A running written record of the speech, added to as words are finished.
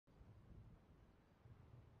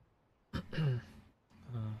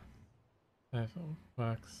If it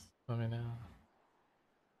works, let me know.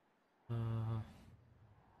 Oh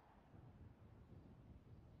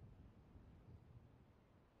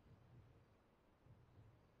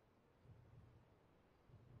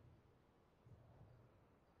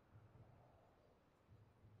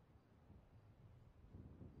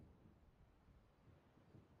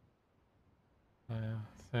yeah,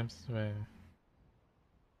 seems to be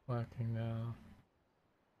working now.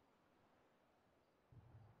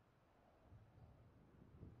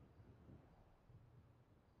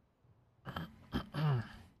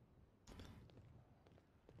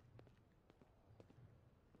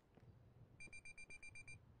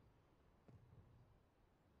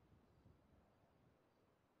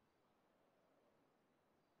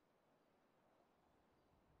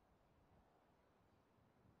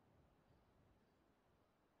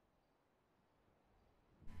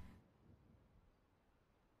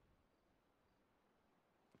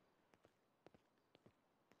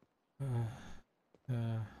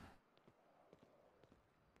 Yeah.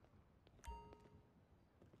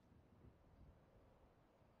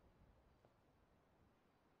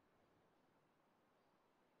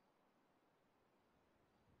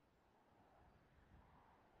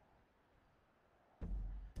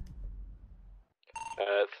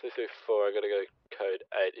 334, I gotta go code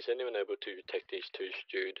 8. Is anyone able to detect these two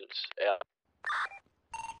students out?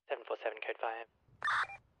 747, code 5.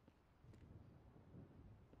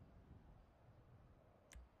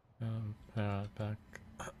 Paramedic.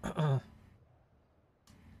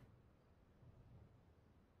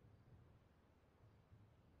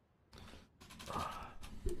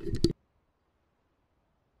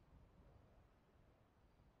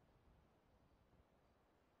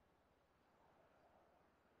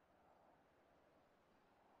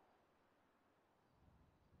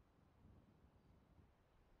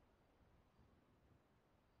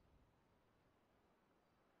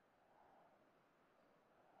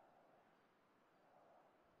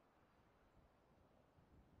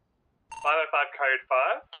 Code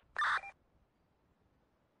 5.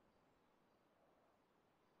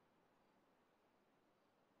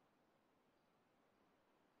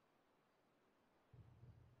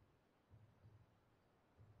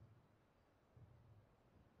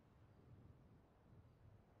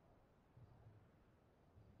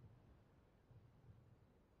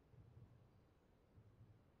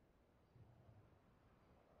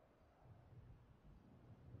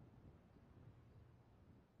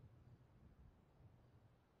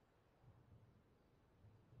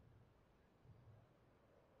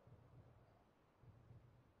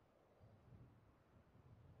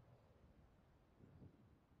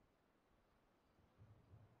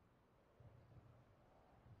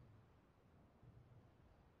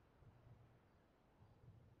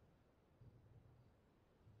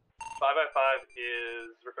 .505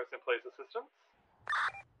 is requesting police assistance.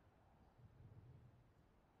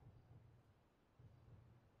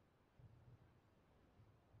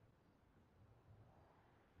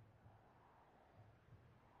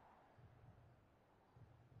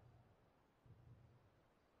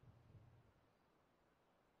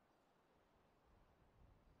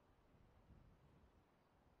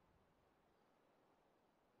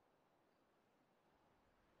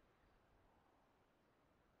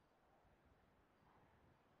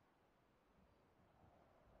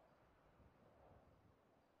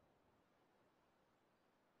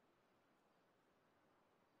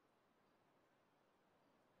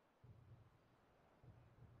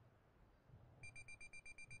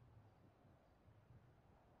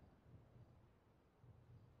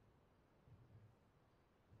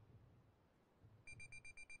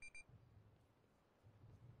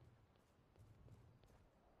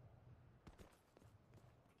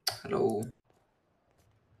 Hello.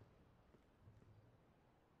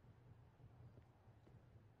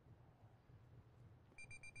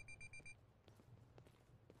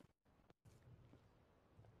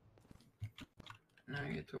 No,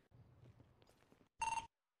 you too.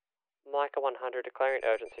 Micah 100, declaring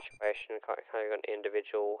urgent situation, declaring an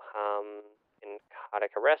individual in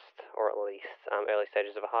cardiac arrest, or at least early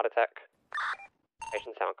stages of a heart attack.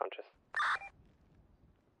 Patient's unconscious.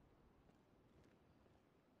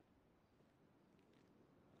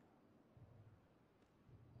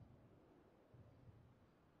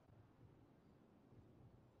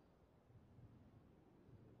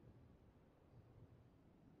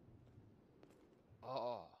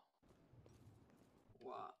 Oh.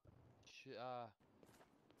 What?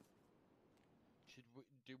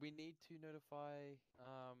 Do we need to notify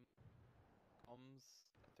comms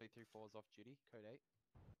 334's off duty, code 8?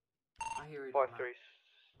 I hear it. 53.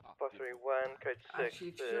 431, code 6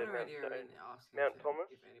 Actually, to she's on Mount, radio and asking Mount if, Thomas,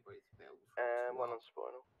 if anybody's available for a and 1 tour. on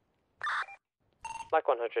spinal. Mike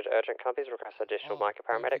 100, urgent copies, request additional mic Don't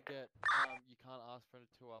paramedic. forget, you can't ask for a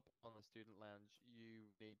tour up on the student lounge. You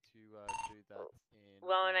need to do that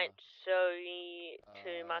in. Sorry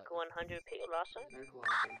to Michael 100, repeat your last one. Medical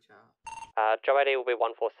RP chat. Job ID will be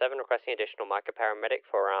 147, requesting additional mic paramedic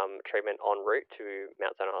for treatment en route to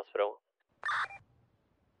Mount Sinai Hospital.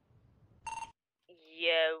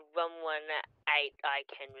 Yeah, 118, I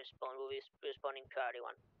can respond. We'll be responding priority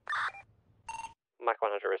 1. Mike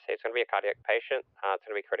 100 received. It's going to be a cardiac patient. It's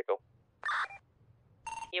going to be critical.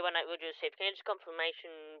 Yeah, 18 will receive. Can you just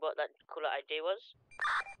confirmation what that caller ID was?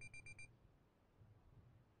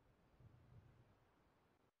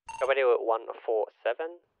 Job ID at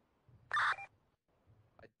 147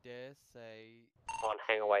 I dare say. on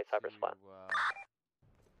Hangaway, Cypress Flat.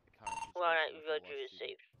 18, Roger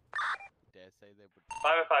received. I dare say they would.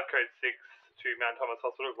 505 code 6 to Mount Thomas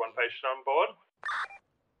Hospital with 1 patient on board.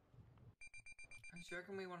 Do you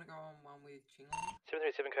reckon we want to go on one with Chingon?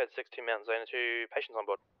 737 code 6 to Mount Zona, 2 patients on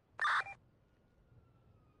board. I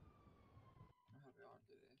hope we won't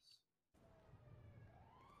do this.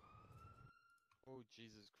 Oh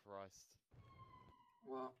Jesus Christ!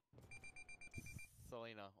 What?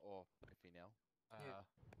 Selena or Sophie now. Yeah.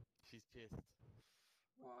 She's pissed.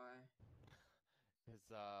 Why? Because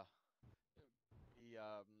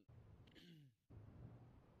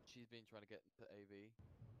she's been trying to get into AV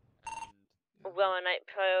and. 18,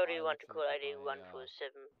 priority 1 to literally call put ID my,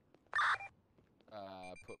 147.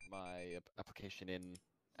 Put my application in,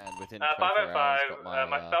 and within 505, 24 hours got my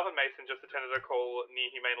myself and Mason just attended a call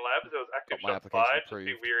near Humane Labs. There was active got my shots application fired. Just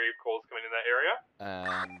be approved. weary of calls coming in that area.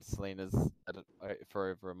 And Selena's at it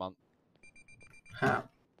for over a month. Huh.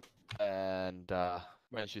 And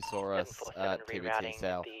when she saw us at TBT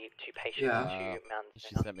South, Yeah.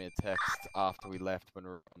 she sent me a text after we left when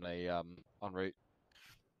we were on a en route.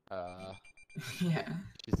 Yeah.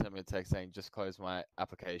 She sent me a text saying, "Just close my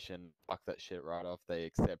application. Fuck that shit right off. They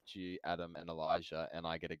accept you, Adam, and Elijah, and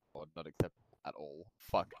I get ignored. Not accepted at all.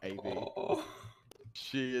 Fuck AV." Oh.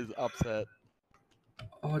 She is upset.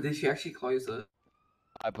 Oh, did she actually close it?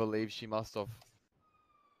 I believe she must have.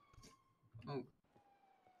 Oh.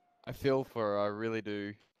 I feel for her. I really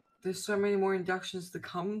do. There's so many more inductions to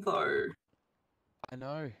come, though. I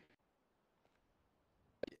know.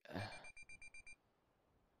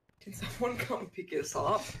 Can someone come pick us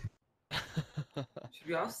up? Should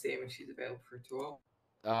we ask Sam if she's available for a tour?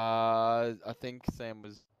 I think Sam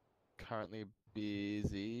was currently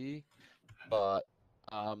busy, but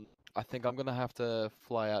I think I'm gonna have to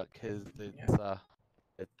fly out because it's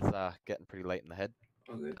getting pretty late in the head.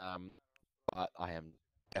 Oh, good. But I am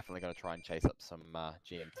definitely gonna try and chase up some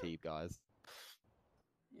GMT guys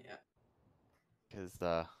Yeah.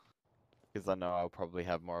 because I know I'll probably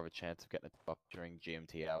have more of a chance of getting it up during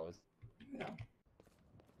GMT hours. Yeah.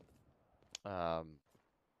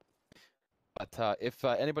 But if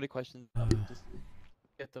anybody questions, just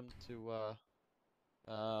get them to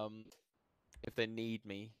if they need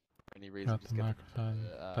me for any reason, Got just the get microphone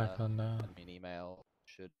them back on now. send me an email.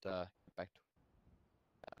 Should get back to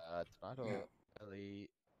tonight or Yeah. early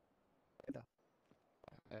later.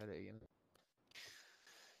 Early, you know.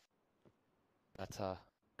 But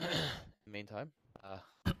in the meantime,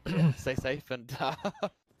 stay safe and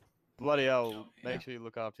bloody hell, Yeah. make sure you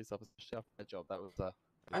look after yourself, especially after that job. That was I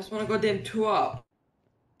just want to go damn tour.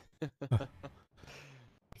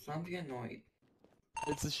 Starting to get annoyed.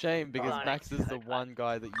 It's a shame because Right. Max is the one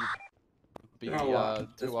guy that you be You know what?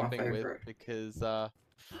 That's my two-upping with favourite. because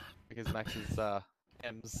Max is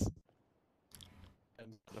M's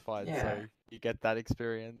certified, Yeah. so you get that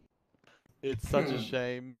experience. It's such a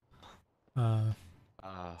shame.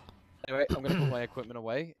 Anyway, I'm gonna put my equipment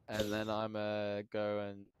away and then I'm go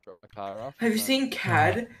and drop my car off. Have you seen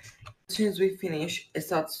CAD? As soon as we finish, it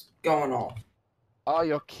starts going off. Oh,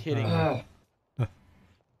 you're kidding me. Ugh.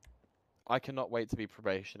 I cannot wait to be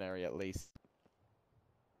probationary at least.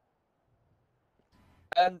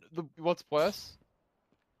 And what's worse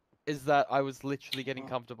is that I was literally getting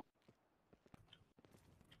comfortable.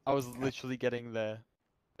 I was literally getting there.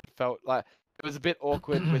 It felt like it was a bit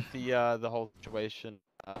awkward with the whole situation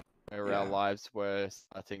where our lives were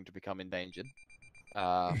starting to become endangered.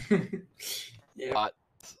 Yeah. But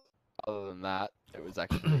other than that, it was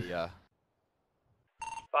actually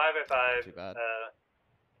 505. too bad.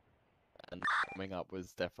 And coming up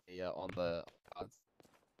was definitely on the cards.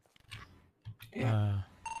 Yeah.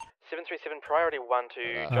 737 priority 1 to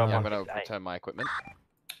Yeah, job I'm gonna 168. return my equipment.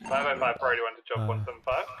 505 priority 1 to job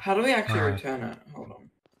 175. How do we actually return it? Hold on.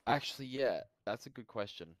 Actually, yeah, that's a good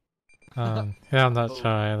question. Yeah, I'm not sure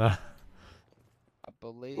either. I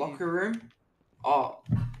believe. Locker room? Oh,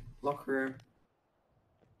 locker room.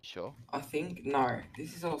 Sure. I think, no,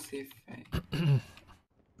 this is all CFA.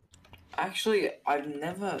 Actually, I've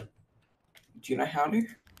never. Do you know how to?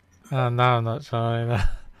 No, I'm not sure either.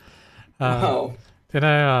 Oh. Do you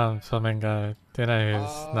know, Flamingo? Do you know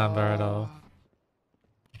his number at all?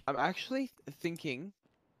 I'm actually thinking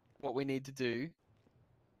what we need to do,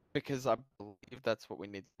 because I believe that's what we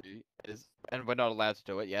need to do, is, and we're not allowed to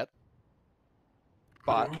do it yet,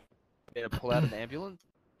 but we need to pull out an ambulance,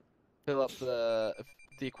 fill up the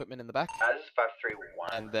equipment in the back, As 531.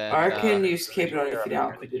 and then. I reckon you just keep it on your feet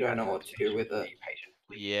out because you don't know what to do with it.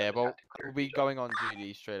 Yeah, well, we'll be going on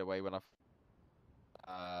duty straight away when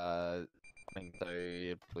I think so.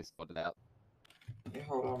 You'd probably spot it out. Yeah,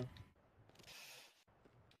 hold on.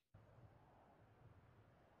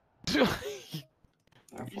 You FYI,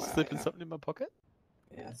 slipping yeah. something in my pocket?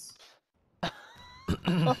 Yes.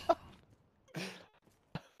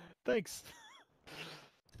 Thanks.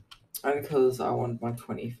 Only because I want my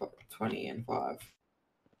 20 and 5.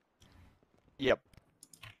 Yep.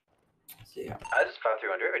 So yeah. As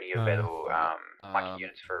 531, any available market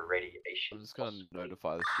units for radiation? I'm just gonna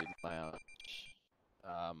notify the student lounge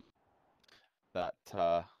that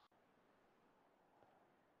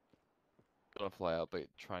gonna fly out, but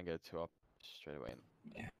try and get it to up straight away.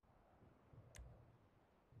 Yeah.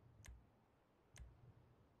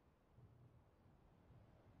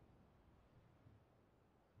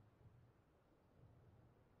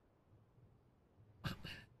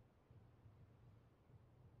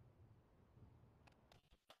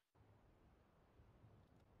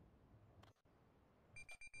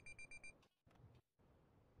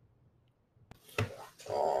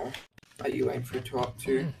 Oh, are you waiting for it to up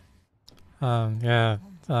too? Yeah.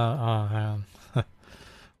 Oh, hang on.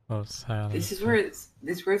 Oops, hang on. This is where it's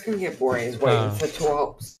gonna get boring. Is waiting for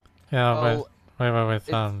 12s. Yeah, Well, we were with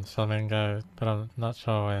it's- Flamingo, but I'm not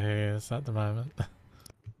sure where he is at the moment.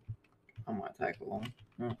 I might take along.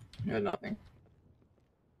 Oh, yeah, nothing.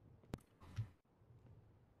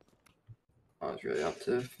 I was really up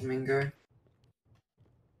to Flamingo.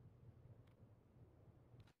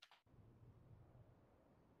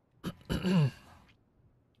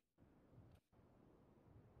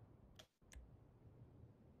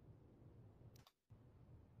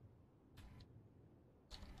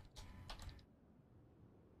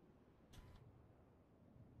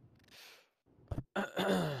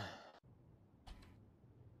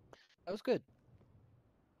 that was good.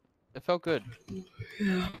 It felt good.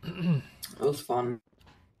 Yeah. It was fun.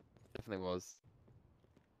 Definitely was.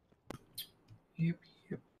 Yep.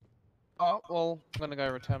 Oh well, I'm gonna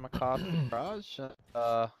go return my car to the garage.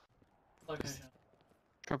 Just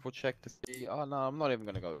triple check to see. Oh no, I'm not even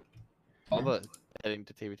gonna go bother heading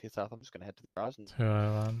to TBT South. I'm just gonna head to the garage and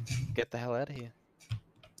 201. get the hell out of here.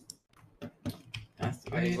 That's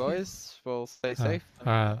the Alrighty, way. boys. Well, stay safe. And,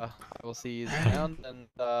 alright. I will see you around, and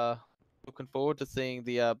looking forward to seeing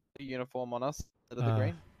the uniform on us instead of the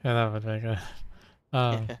green. Yeah, that would be good.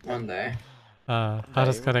 One day. I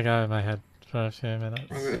just gotta go in my head for a few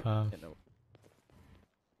minutes. Okay. You know,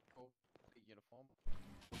 the uniform.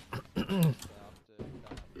 After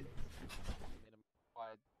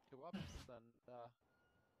acquired 2 ups, and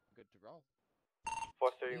good to roll.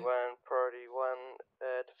 431, priority 1,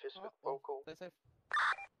 to fist with Well, vocal. stay safe.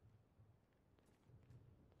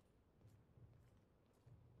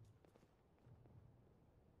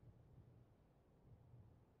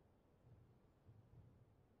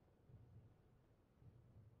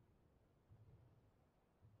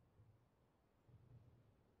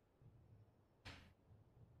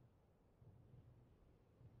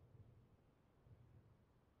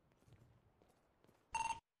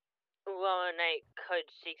 Rowan 8, code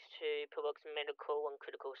 62, pillbox medical and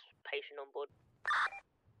critical patient on board.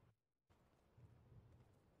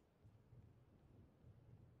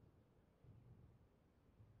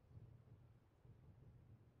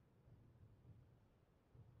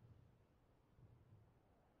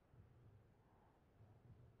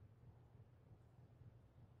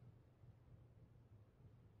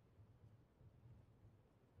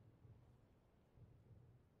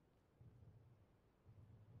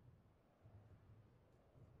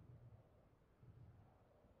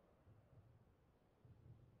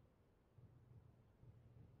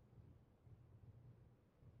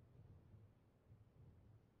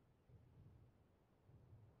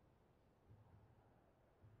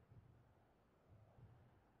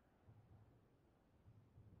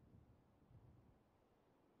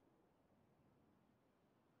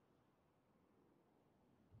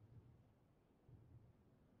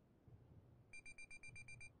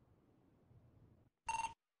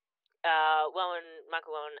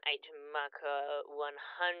 marker 118 to marker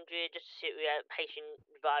 100. Just to see that patient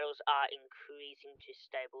vitals are increasing to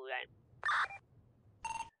stable rate.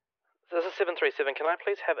 So this is 737. Can I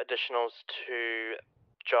please have additionals to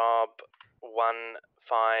job 151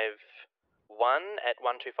 at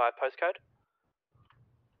 125 postcode?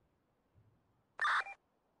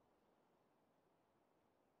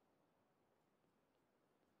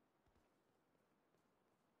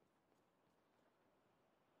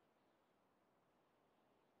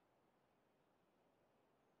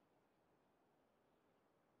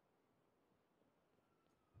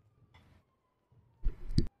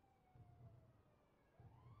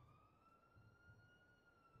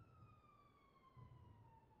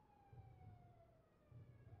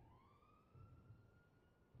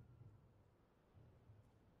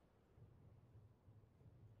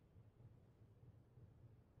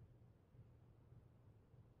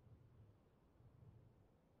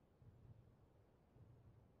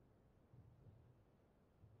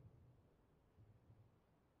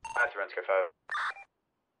 That's Rensko 5.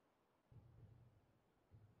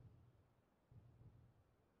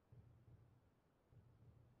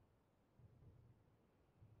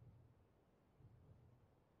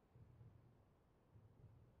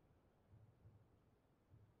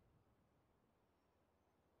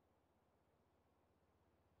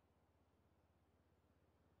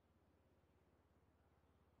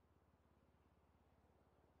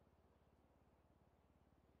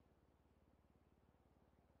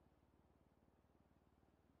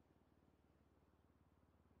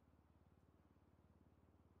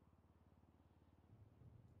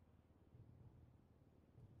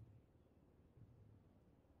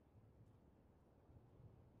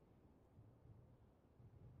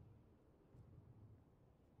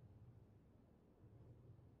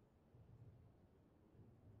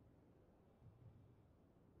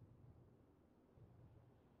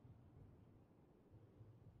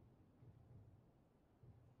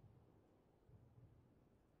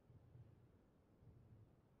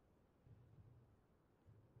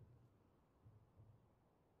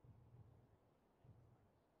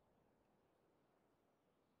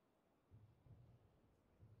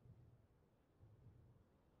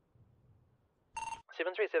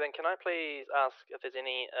 Seven 737, can I please ask if there's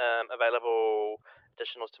any available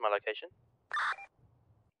additionals to my location?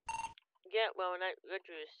 Yeah, well, I got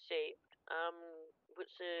your receipt.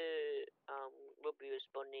 What's the will be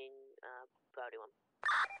responding priority one?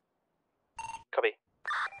 Copy.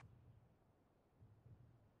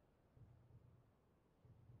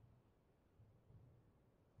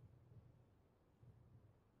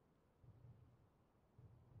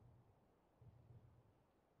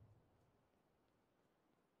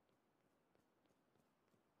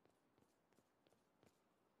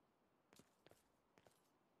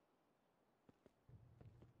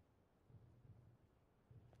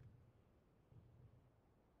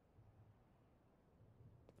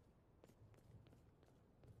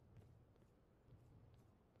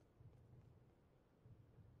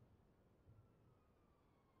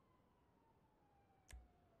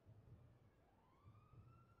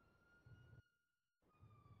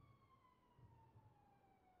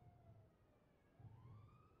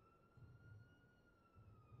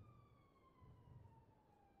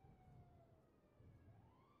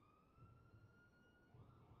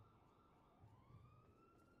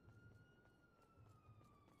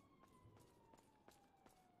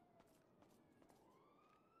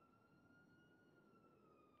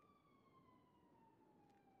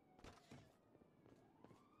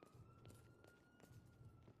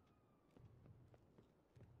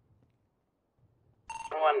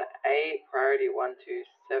 One A priority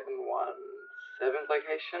 12717's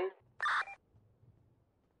location.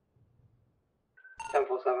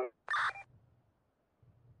 1047.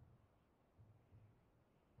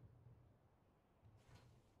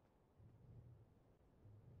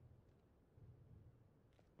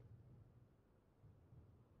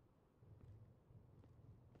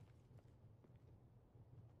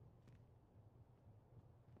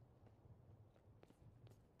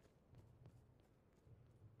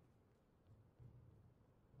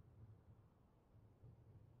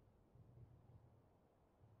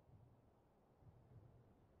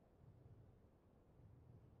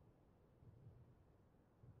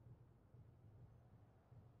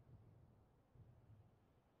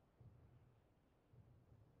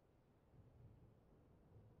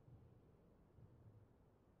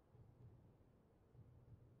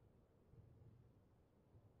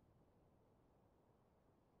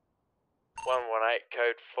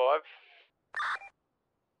 Code 5.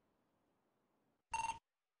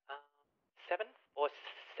 7 or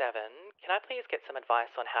can I please get some advice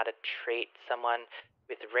on how to treat someone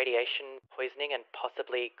with radiation poisoning and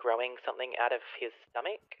possibly growing something out of his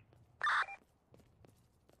stomach?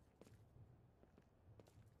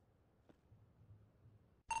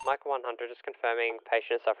 Mike 100, just confirming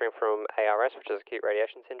patient is suffering from ARS, which is acute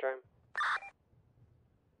radiation syndrome.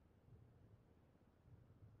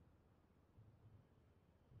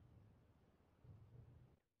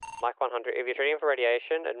 Mike 100, if you're treating for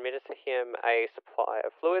radiation, administer him a supply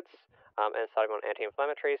of fluids and start him on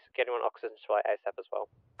anti-inflammatories. Get him on oxygen supply ASAP as well.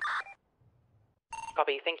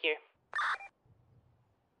 Copy, thank you.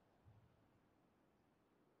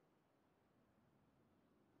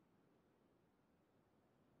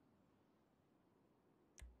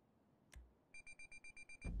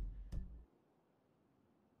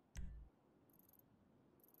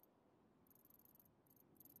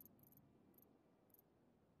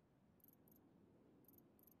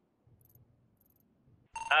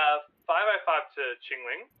 Uh, 505 to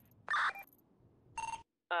Qingling.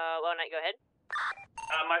 Well, Nate, go ahead.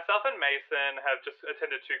 Myself and Mason have just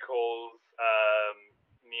attended 2 calls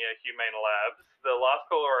near Humane Labs. The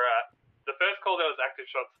first call there was active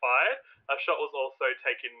shots fired. A shot was also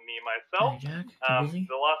taken near myself. Hey, Jack,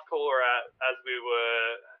 The last call as we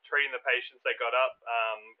were treating the patients, they got up,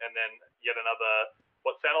 and then yet another,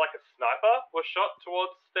 what sounded like a sniper was shot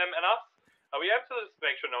towards them and us. Are we able to just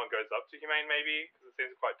make sure no one goes up to Humane, maybe? Because it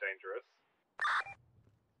seems quite dangerous.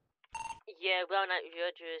 Yeah, well, Nate,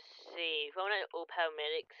 Roger received. Well, Nate, all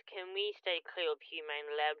paramedics, can we stay clear of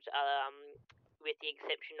Humane Labs, with the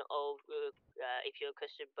exception of if you're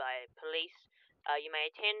requested by police? You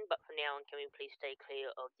may attend, but for now on, can we please stay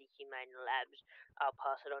clear of the Humane Labs? I'll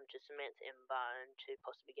pass it on to Samantha and Byron to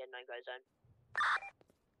possibly get a no-go zone.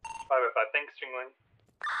 505, thanks, Jingling.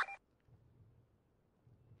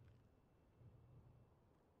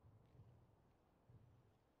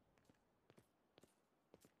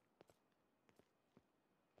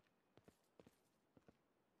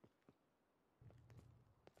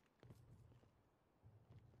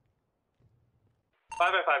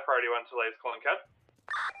 Priority 1 to Lay's calling cab.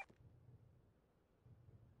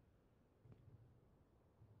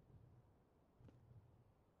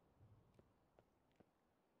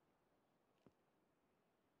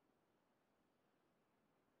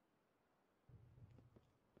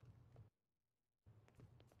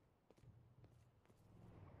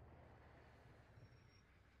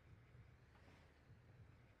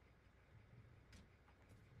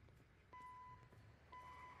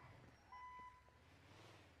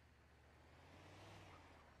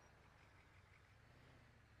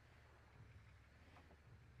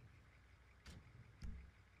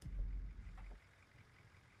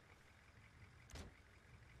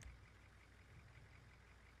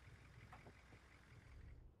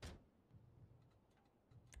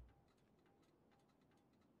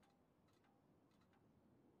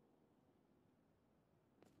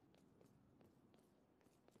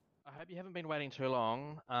 I hope you haven't been waiting too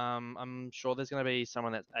long. I'm sure there's going to be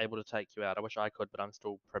someone that's able to take you out. I wish I could, but I'm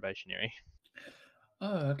still probationary.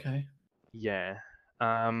 Oh, okay. Yeah.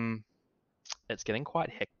 It's getting quite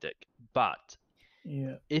hectic. But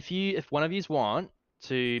Yeah. if one of yous want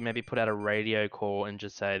to maybe put out a radio call and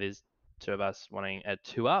just say there's 2 of us wanting a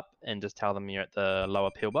 2-up and just tell them you're at the lower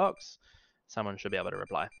pillbox, someone should be able to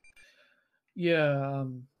reply. Yeah.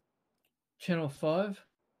 Channel 5.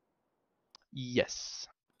 Yes.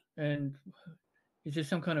 And is there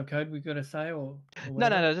some kind of code we've got to say or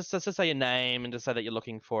No. Just say your name and just say that you're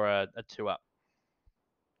looking for a 2-up.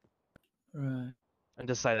 Right. And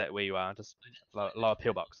just say that where you are, just lower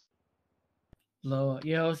pillbox. Lower.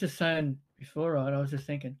 Yeah, I was just saying before, right? I was just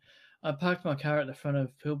thinking, I parked my car at the front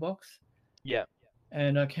of pillbox. Yeah.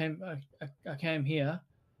 And I came here,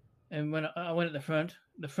 and when I went at the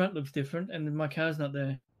front looks different, and my car's not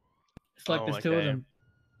there. It's like there's 2 of them.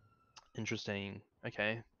 Interesting.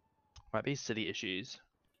 Okay. Might be city issues.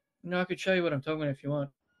 No, I could show you what I'm talking about if you want.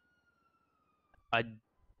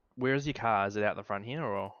 Where is your car? Is it out the front here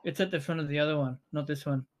or? It's at the front of the other one, not this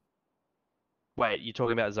one. Wait, you're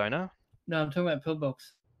talking about Zona? No, I'm talking about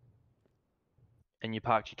pillbox. And you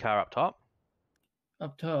parked your car up top?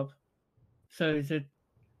 Up top. So is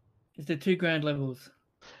there 2 ground levels?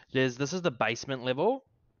 This is the basement level,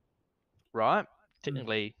 right?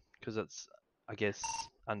 Technically, because it's, I guess,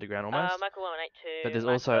 underground almost. Michael 182. But there's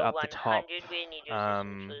also up the top, we need your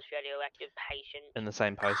assistance for this radioactive patient. in the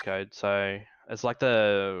same postcode. So it's like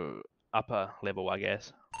the upper level, I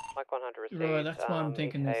guess. Mike 100 received. Right, that's why I'm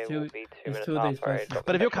thinking there's 2 of these places.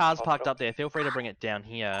 But if your car's parked up there, feel free to bring it down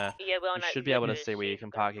here. Yeah, well, You should be able to see where you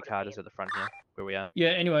can park your car just at the front here, where we are. Yeah,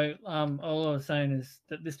 anyway, all I was saying is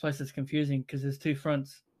that this place is confusing because there's 2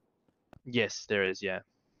 fronts Yes, there is. Yeah.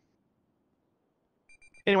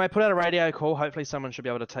 Anyway, put out a radio call. Hopefully, someone should be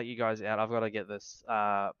able to take you guys out. I've got to get this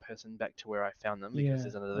person back to where I found them because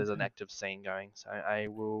there's an active scene going. So I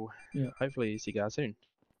will hopefully see you guys soon.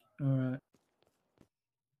 All right.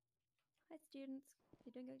 Hi, students.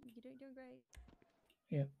 You're doing great.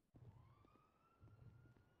 Yeah.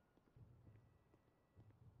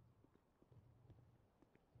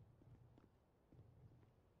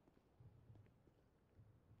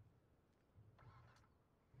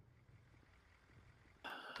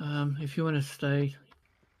 If you want to stay,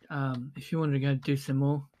 if you wanted to go do some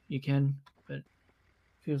more, you can, but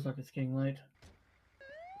feels like it's getting late.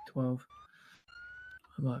 12.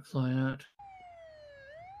 I might fly out.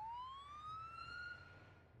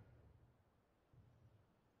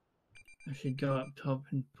 I should go up top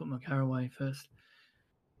and put my car away first.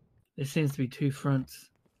 There seems to be 2 fronts.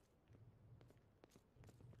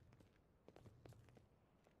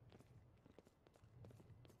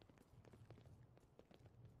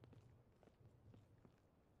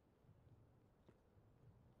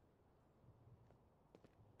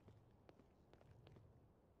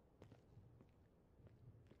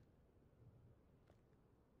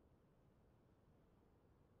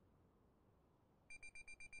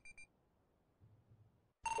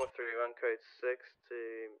 One code 6 to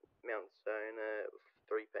Mount Stone,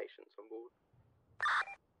 3 patients on board.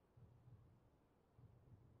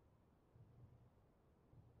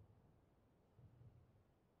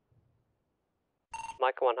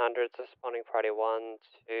 Micah 100 is responding priority 1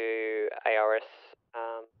 to ARS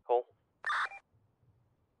call.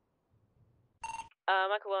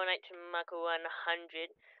 Michael 108 to Michael 100.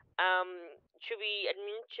 Should we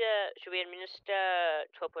administer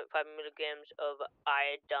 12.5 milligrams of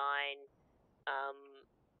iodine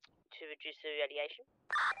to reduce the radiation?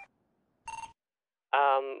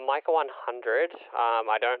 Micah 100,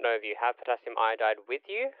 I don't know if you have potassium iodide with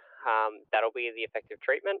you. That'll be the effective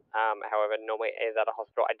treatment. However, normally is at a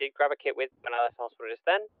hospital. I did grab a kit with when I left the hospital just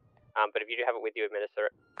then, but if you do have it with you,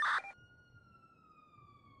 administer it.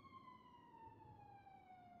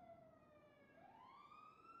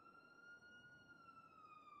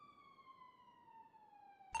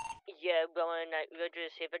 Yeah, Roger,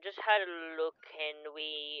 if I just had a look and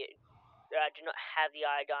we do not have the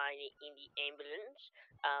iodine in the ambulance.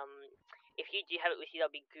 If you do have it with you, that'll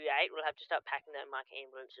be great. We'll have to start packing that in Micah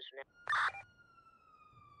ambulances now.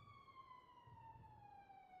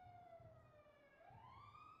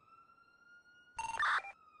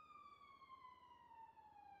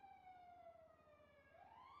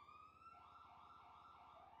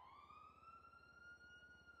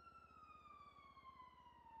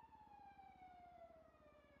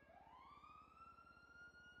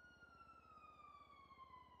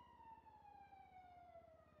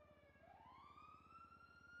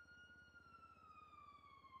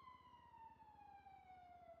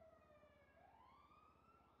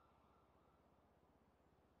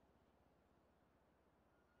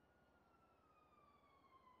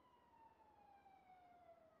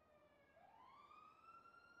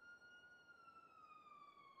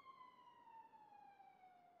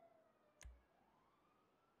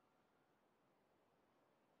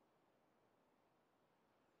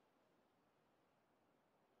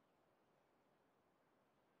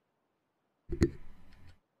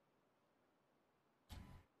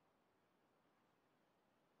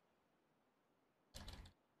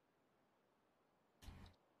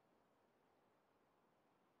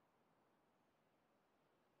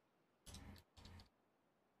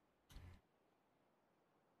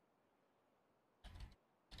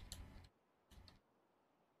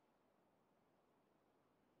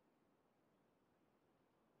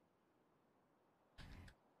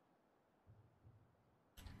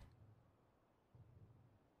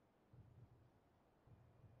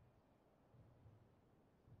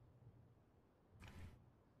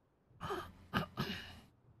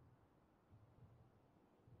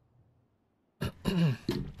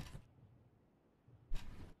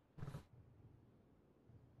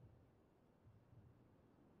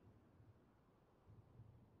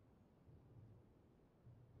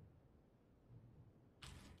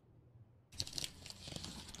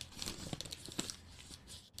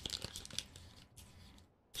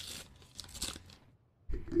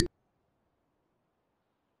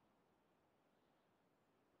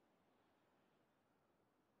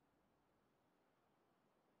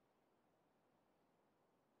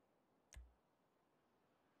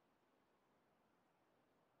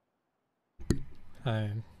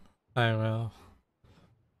 Hi, Will.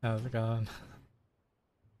 How's it going?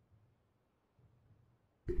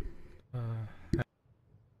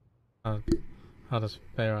 I'll just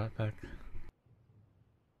be right back.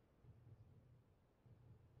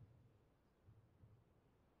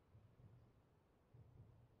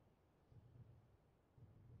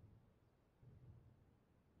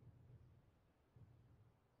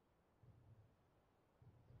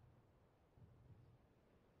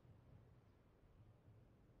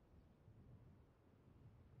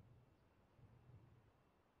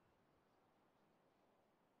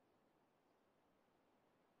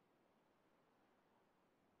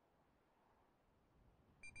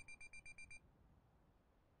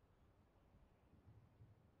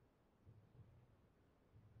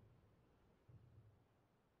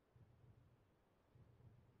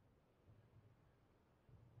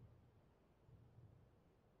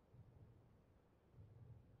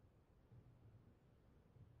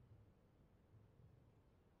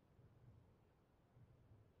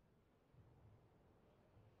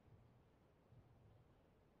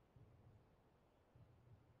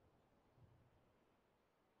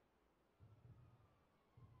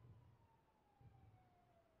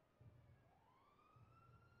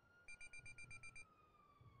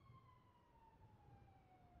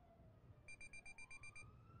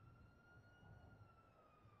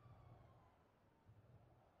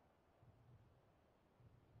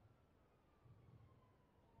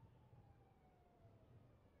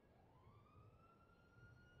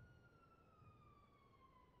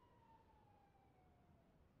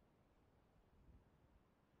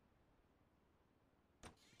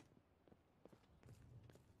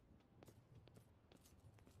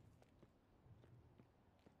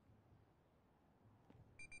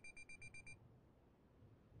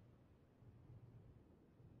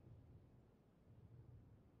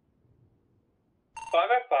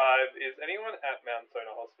 Is anyone at Mount Sona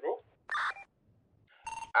Hospital?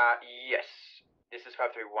 Yes. This is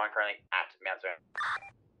 531 currently at Mount Zone.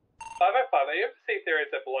 505, are you able to see if there is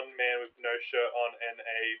a blonde man with no shirt on and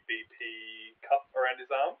a BP cuff around his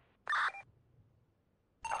arm?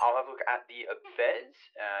 I'll have a look at the Fez.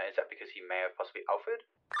 Is that because he may have possibly Alfred?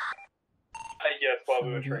 Yes, while So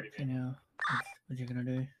we were what are you up treating to him. now? What you gonna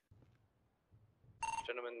do?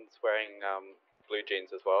 Gentleman's wearing blue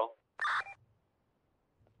jeans as well.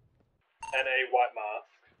 And a white mask.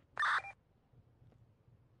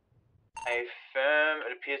 A firm,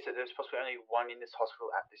 it appears that there's possibly only one in this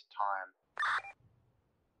hospital at this time.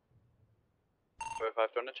 So if I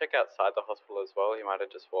want to check outside the hospital as well, he might have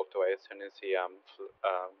just walked away as soon as he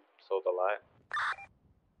saw the light.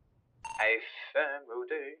 A firm will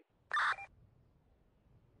do.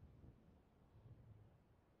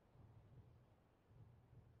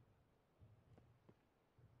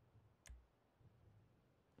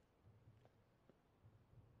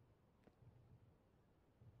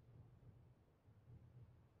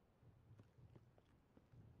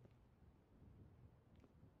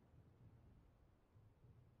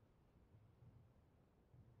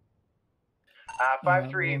 Alright,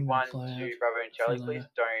 531 well, I'm gonna fly to out. Bravo and See you Charlie, please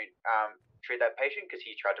later. don't treat that patient because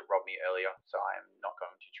he tried to rob me earlier, so I am not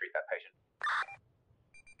going to treat that patient.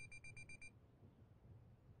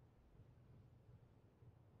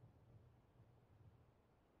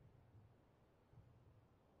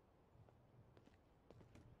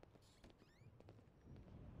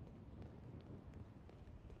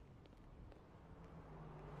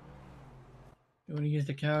 You wanna use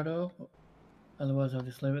the corridor? Otherwise I'll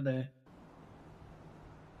just leave it there.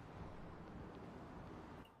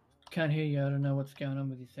 Can't hear you, I don't know what's going on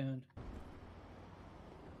with your sound.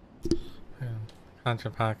 Yeah. Can't you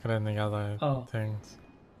park it in the other Oh. things?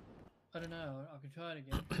 I don't know, I can try it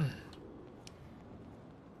again.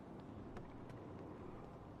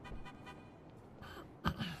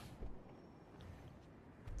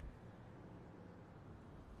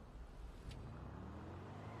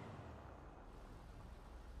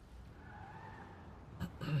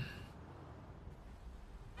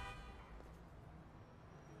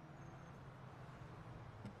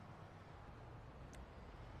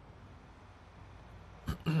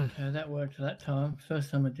 Okay, that worked that time.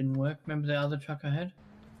 First time it didn't work. Remember the other truck I had?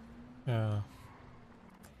 Yeah.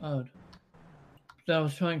 Odd. So I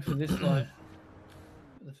was trying for this light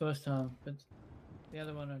the first time, but the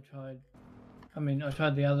other one I tried. I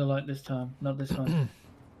tried the other light this time, not this one.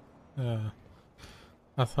 Yeah.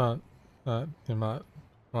 I thought that you might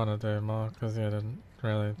want to do more because you didn't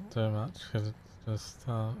really do much. Cause just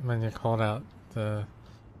when you called out the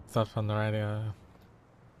stuff on the radio,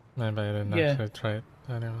 maybe you didn't actually treat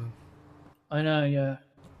anyone. I know, yeah.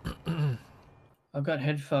 I got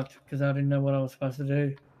head fucked because I didn't know what I was supposed to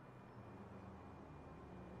do.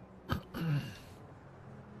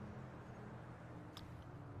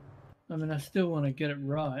 I still want to get it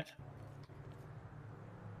right.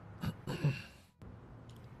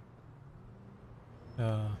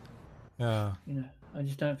 Yeah. Yeah. You know, I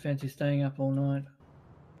just don't fancy staying up all night.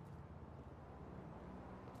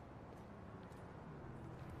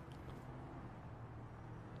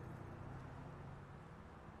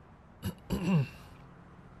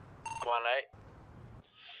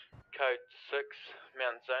 Code 6,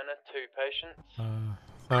 Mount Zona, 2 patients.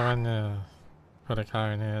 So when you put a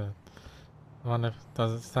car in here, I wonder if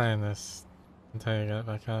does it stay in this until you get it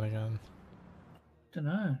back out again? Don't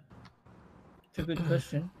know. It's a good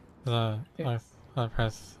question. So I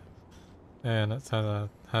press A and it says I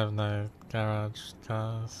have no garage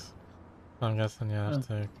cars. I'm guessing you have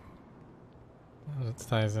to. It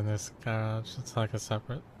stays in this garage. It's like a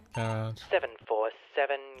separate garage.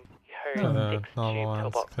 747 To code the 6 to normal ones,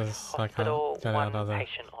 Pillbox because I Hospital. can't get out One other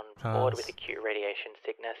patient on cars. board with acute radiation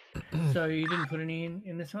sickness. So you didn't put any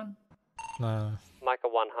in this one? No. Micah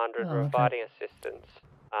 100 Oh, okay. providing assistance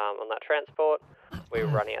on that transport. We're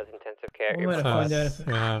running as intensive care. We'll if find required. out if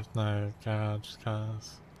We have no garage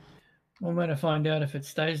cars. We'll better find out if it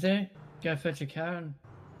stays there. Go fetch a car and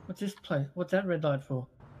what's this place? What's that red light for?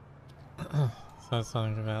 So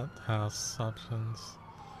something about house options.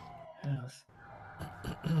 House.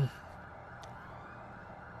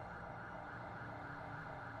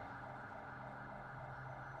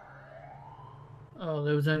 Oh,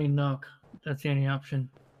 there was only knock. That's the only option.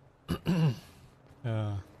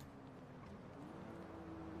 Yeah.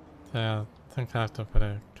 So yeah, I think I have to put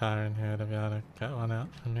a car in here to be able to get one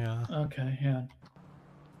out from here. Okay, yeah.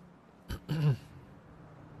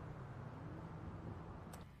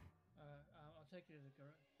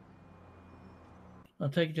 I'll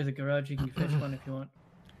take you to the garage. You can fetch one if you want.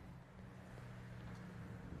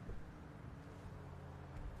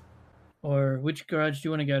 Or which garage do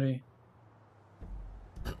you want to go to?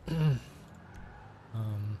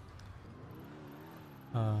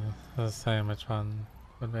 I was saying which one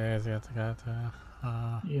would be easier to go to.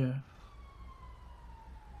 Yeah.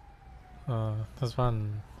 There's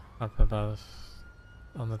one up above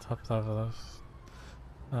on the top level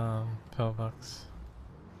of pillbox.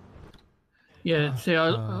 Yeah. See,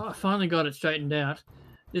 I finally got it straightened out.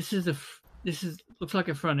 This is looks like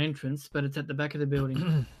a front entrance, but it's at the back of the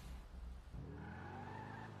building.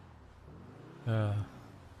 Yeah.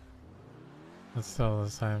 It's still the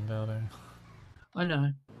same building. I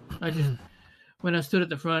know. When I stood at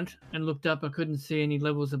the front and looked up, I couldn't see any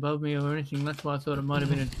levels above me or anything. That's why I thought it might have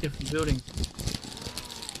been a different building.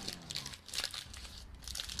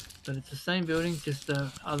 But it's the same building, just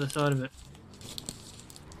the other side of it.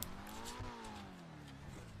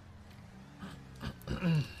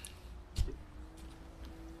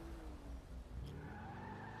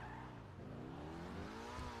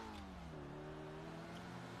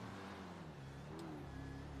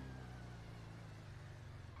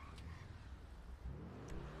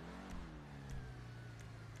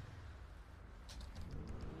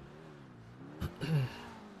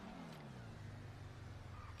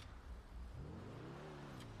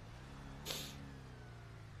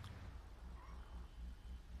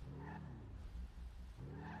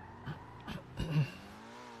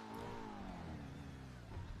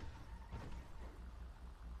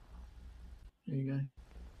 There you go.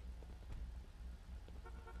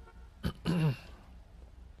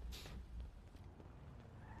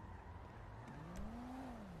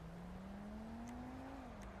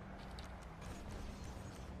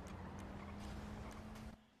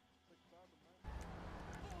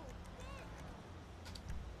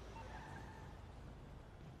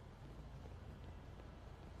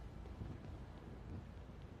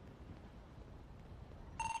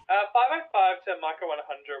 505 to Micah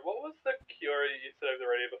 100, what was the cure you said over the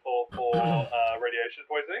radio before for radiation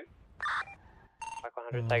poisoning? Micah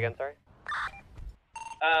 100, say again, sorry?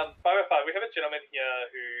 505, we have a gentleman here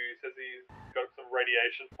who says he's got some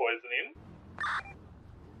radiation poisoning.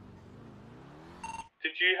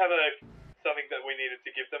 Did you have something that we needed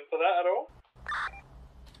to give them for that at all?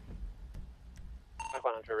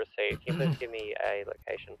 Micah 100 received. Can you please give me a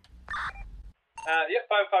location? Yeah,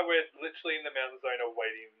 505, we're literally in the Mountain Zona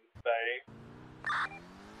waiting bay.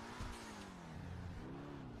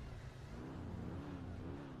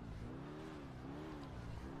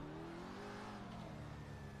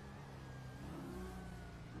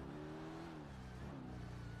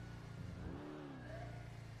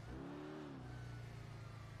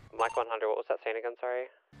 Mike 100, what was that saying again, sorry?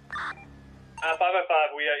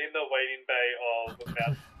 505, we are in the waiting bay of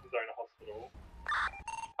Mount Zona Hospital.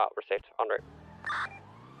 Oh, received. En route.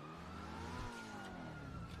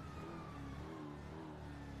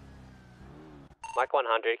 Mike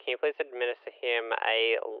 100, can you please administer him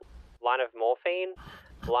a line of morphine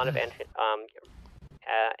a line of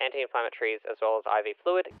anti-inflammatories as well as IV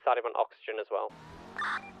fluid, starting on oxygen as well.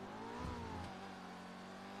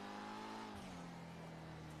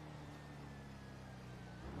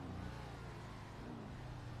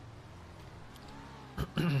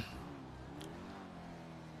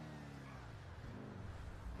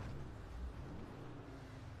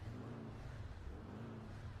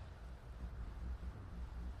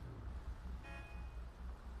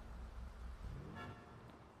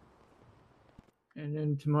 And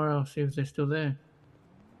then tomorrow I'll see if they're still there.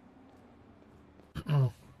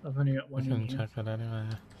 Oh, I've only got one You in can here. check it anyway.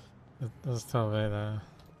 It'll still be there.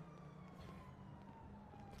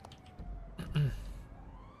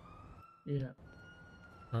 Yeah.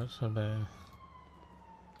 Or it should be.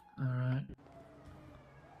 Alright.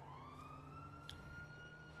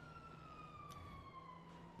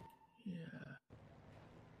 Yeah.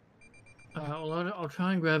 Well, I'll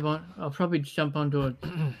try and grab on. I'll probably jump onto a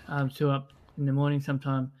 2-up in the morning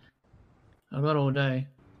sometime. I've got all day.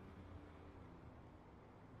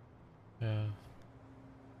 Yeah.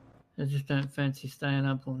 I just don't fancy staying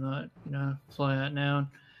up all night. You know, fly out now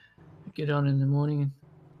and get on in the morning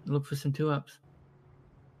and look for some 2-ups.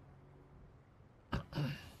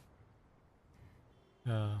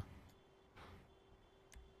 Yeah.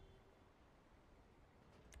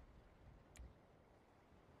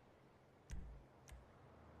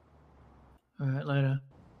 Alright, later.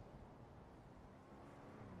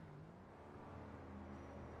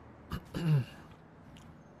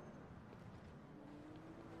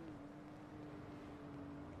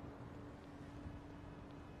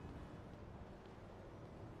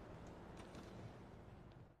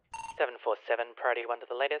 Priority 1 to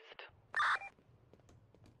the latest.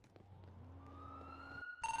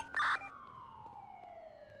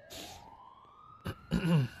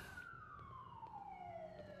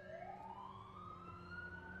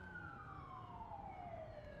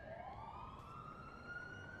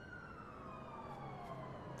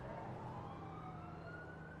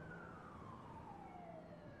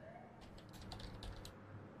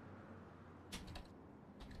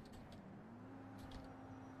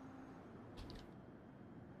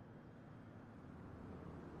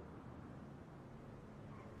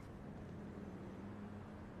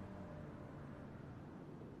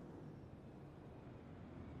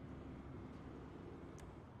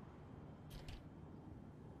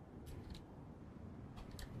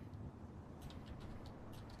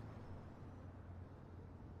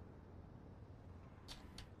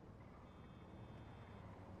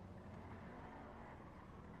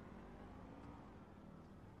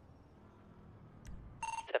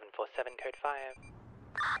 Code 5.